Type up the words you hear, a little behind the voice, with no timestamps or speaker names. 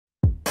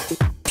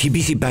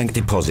TBC bank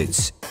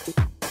deposits.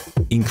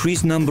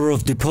 Increased number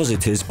of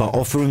depositors by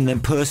offering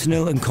them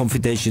personal and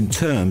confidential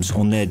terms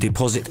on their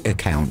deposit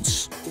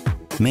accounts.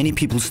 Many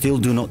people still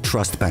do not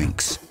trust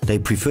banks. They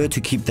prefer to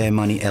keep their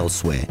money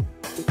elsewhere.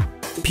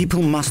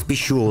 People must be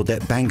sure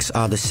that banks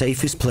are the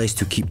safest place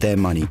to keep their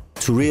money,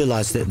 to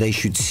realize that they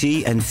should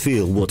see and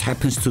feel what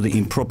happens to the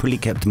improperly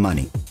kept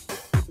money.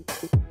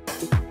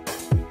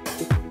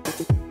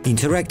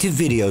 Interactive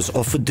videos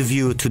offered the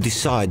viewer to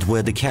decide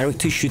where the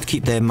characters should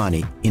keep their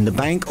money, in the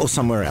bank or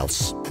somewhere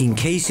else. In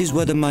cases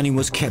where the money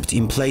was kept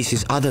in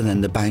places other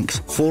than the banks,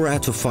 4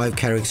 out of 5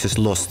 characters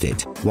lost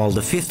it, while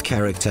the 5th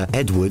character,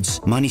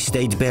 Edward's, money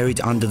stayed buried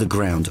under the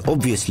ground.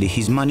 Obviously,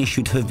 his money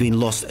should have been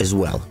lost as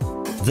well.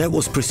 That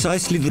was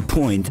precisely the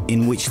point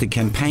in which the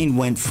campaign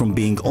went from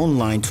being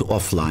online to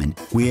offline.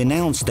 We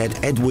announced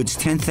that Edward's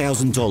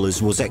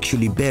 $10,000 was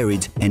actually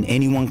buried and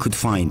anyone could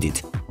find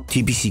it.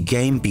 TBC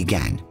game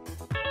began.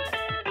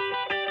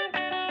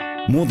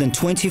 More than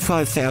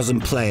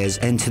 25,000 players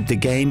entered the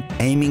game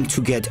aiming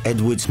to get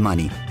Edward's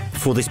money.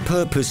 For this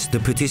purpose, the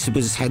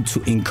participants had to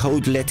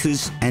encode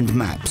letters and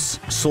maps,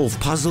 solve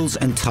puzzles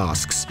and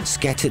tasks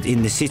scattered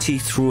in the city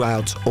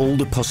throughout all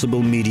the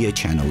possible media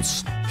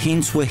channels.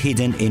 Hints were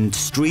hidden in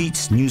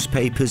streets,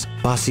 newspapers,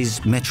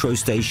 buses, metro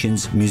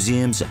stations,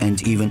 museums,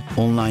 and even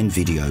online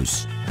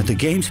videos. The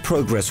game's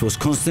progress was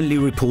constantly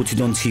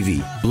reported on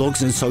TV,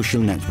 blogs and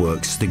social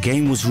networks. The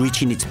game was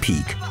reaching its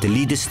peak. The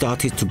leaders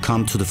started to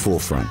come to the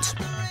forefront.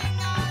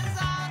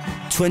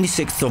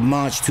 26th of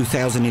March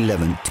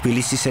 2011,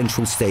 Tbilisi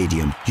Central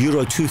Stadium,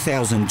 Euro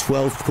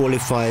 2012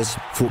 qualifiers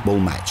football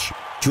match.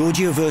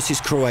 Georgia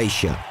versus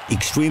Croatia,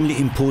 extremely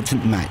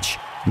important match.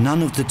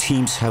 None of the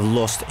teams have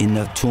lost in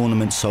the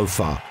tournament so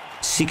far.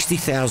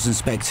 60,000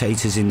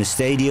 spectators in the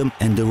stadium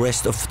and the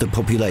rest of the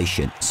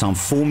population, some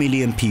 4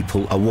 million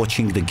people, are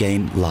watching the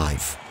game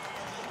live.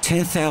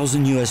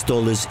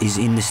 $10,000 is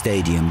in the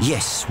stadium.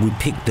 Yes, we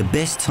picked the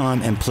best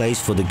time and place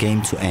for the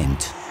game to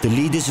end. The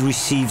leaders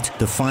received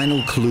the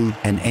final clue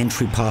and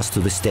entry pass to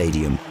the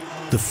stadium.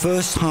 The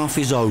first half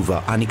is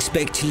over.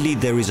 Unexpectedly,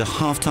 there is a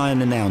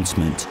halftime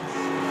announcement.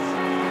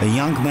 A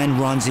young man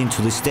runs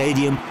into the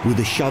stadium with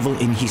a shovel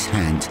in his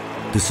hand.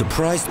 The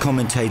surprised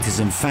commentators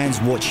and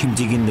fans watch him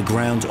digging the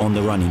ground on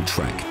the running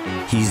track.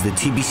 He is the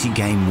TBC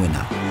game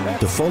winner.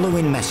 The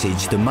following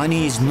message: the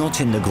money is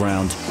not in the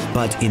ground,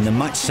 but in a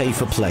much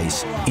safer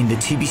place, in the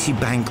TBC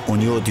bank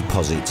on your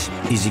deposit,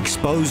 is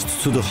exposed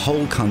to the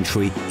whole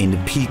country in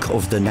the peak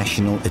of the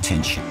national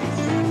attention.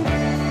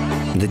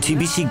 The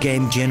TBC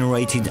game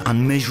generated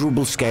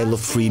unmeasurable scale of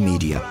free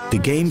media. The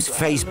game's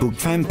Facebook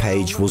fan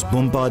page was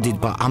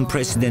bombarded by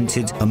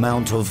unprecedented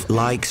amount of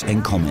likes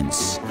and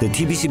comments. The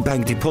TBC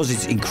bank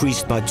deposits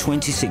increased by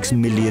 $26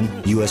 million.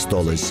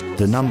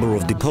 The number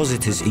of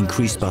depositors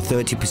increased by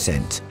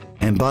 30%.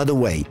 And by the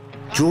way,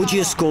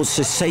 Georgia scored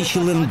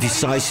sensational and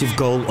decisive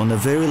goal on the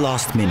very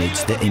last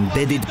minute that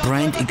embedded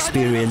brand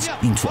experience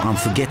into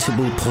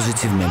unforgettable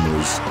positive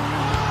memories.